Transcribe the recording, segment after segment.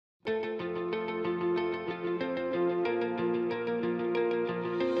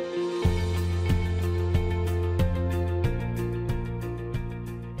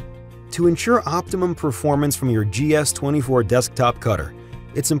To ensure optimum performance from your GS24 desktop cutter,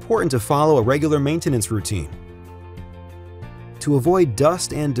 it's important to follow a regular maintenance routine. To avoid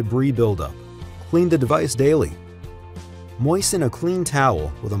dust and debris buildup, clean the device daily. Moisten a clean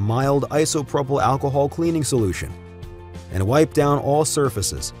towel with a mild isopropyl alcohol cleaning solution and wipe down all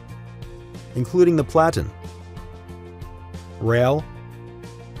surfaces, including the platen, rail,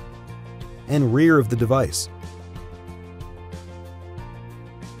 and rear of the device.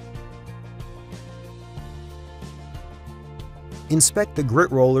 Inspect the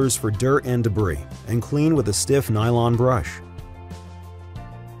grit rollers for dirt and debris and clean with a stiff nylon brush.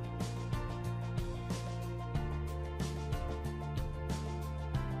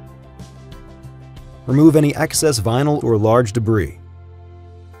 Remove any excess vinyl or large debris.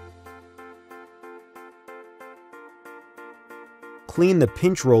 Clean the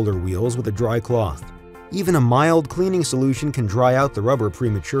pinch roller wheels with a dry cloth. Even a mild cleaning solution can dry out the rubber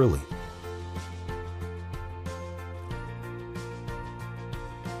prematurely.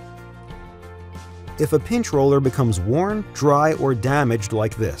 If a pinch roller becomes worn, dry, or damaged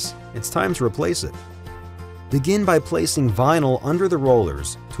like this, it's time to replace it. Begin by placing vinyl under the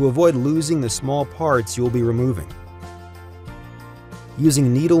rollers to avoid losing the small parts you'll be removing.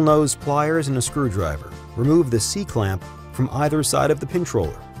 Using needle nose pliers and a screwdriver, remove the C-clamp from either side of the pinch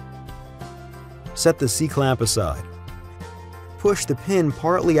roller. Set the C-clamp aside. Push the pin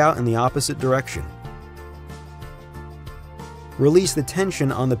partly out in the opposite direction. Release the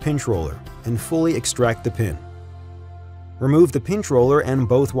tension on the pinch roller and fully extract the pin. Remove the pinch roller and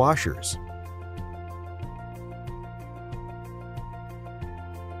both washers.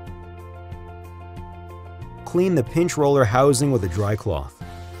 Clean the pinch roller housing with a dry cloth.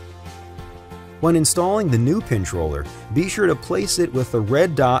 When installing the new pinch roller, be sure to place it with the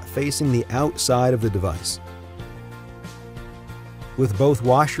red dot facing the outside of the device. With both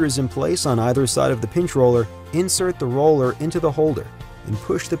washers in place on either side of the pinch roller, insert the roller into the holder and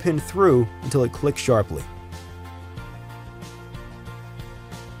push the pin through until it clicks sharply.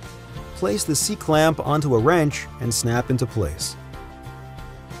 Place the C-clamp onto a wrench and snap into place.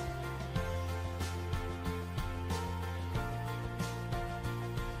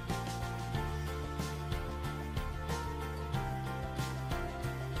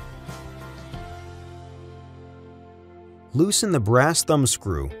 Loosen the brass thumb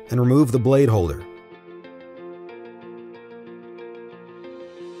screw and remove the blade holder.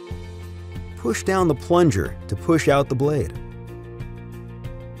 Push down the plunger to push out the blade.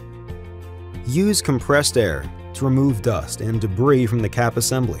 Use compressed air to remove dust and debris from the cap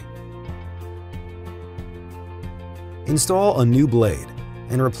assembly. Install a new blade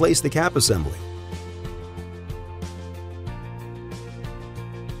and replace the cap assembly.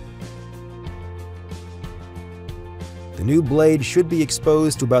 The new blade should be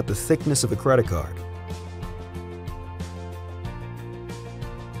exposed to about the thickness of a credit card.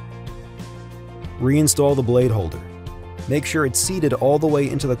 Reinstall the blade holder. Make sure it's seated all the way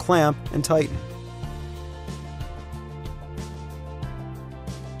into the clamp and tighten.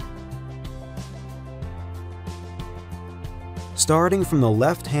 Starting from the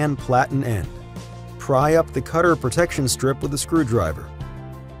left-hand platen end, pry up the cutter protection strip with a screwdriver.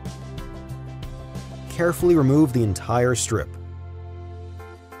 Carefully remove the entire strip.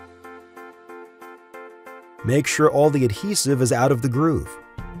 Make sure all the adhesive is out of the groove.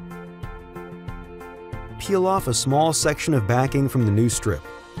 Peel off a small section of backing from the new strip.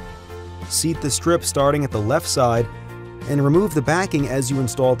 Seat the strip starting at the left side and remove the backing as you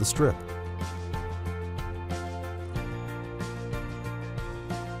install the strip.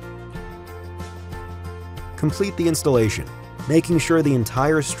 Complete the installation, making sure the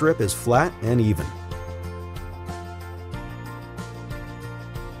entire strip is flat and even.